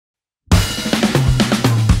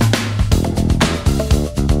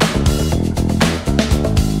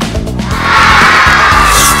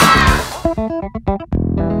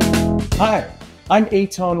Hi, I'm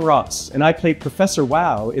Eitan Ross, and I play Professor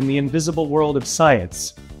Wow in The Invisible World of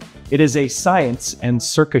Science. It is a science and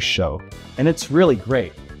circus show, and it's really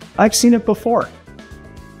great. I've seen it before.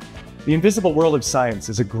 The Invisible World of Science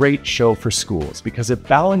is a great show for schools because it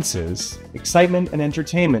balances excitement and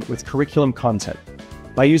entertainment with curriculum content.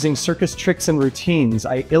 By using circus tricks and routines,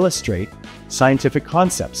 I illustrate scientific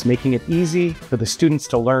concepts, making it easy for the students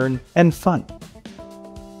to learn and fun.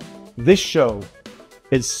 This show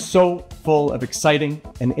is so full of exciting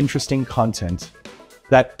and interesting content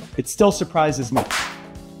that it still surprises me.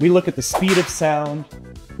 We look at the speed of sound,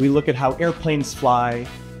 we look at how airplanes fly.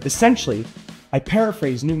 Essentially, I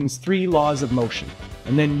paraphrase Newton's 3 laws of motion,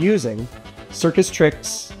 and then using circus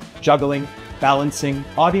tricks, juggling, balancing,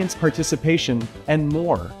 audience participation, and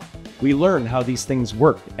more, we learn how these things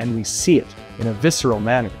work and we see it in a visceral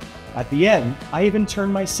manner. At the end, I even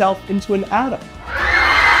turn myself into an atom.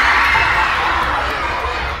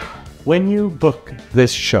 When you book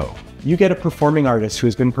this show, you get a performing artist who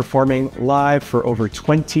has been performing live for over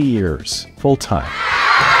 20 years, full time.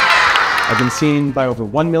 I've been seen by over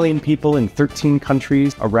 1 million people in 13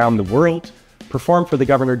 countries around the world, performed for the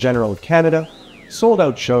Governor General of Canada, sold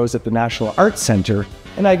out shows at the National Arts Centre,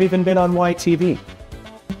 and I've even been on YTV.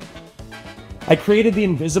 I created the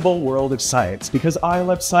Invisible World of Science because I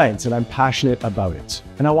love science and I'm passionate about it.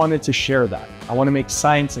 And I wanted to share that. I want to make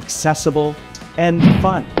science accessible and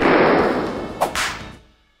fun.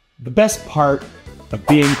 The best part of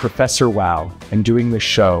being Professor Wow and doing this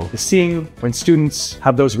show is seeing when students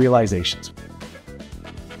have those realizations.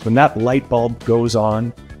 When that light bulb goes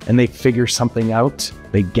on and they figure something out,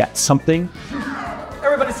 they get something.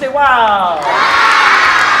 Everybody say wow!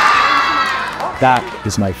 That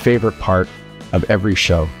is my favorite part of every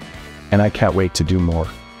show, and I can't wait to do more.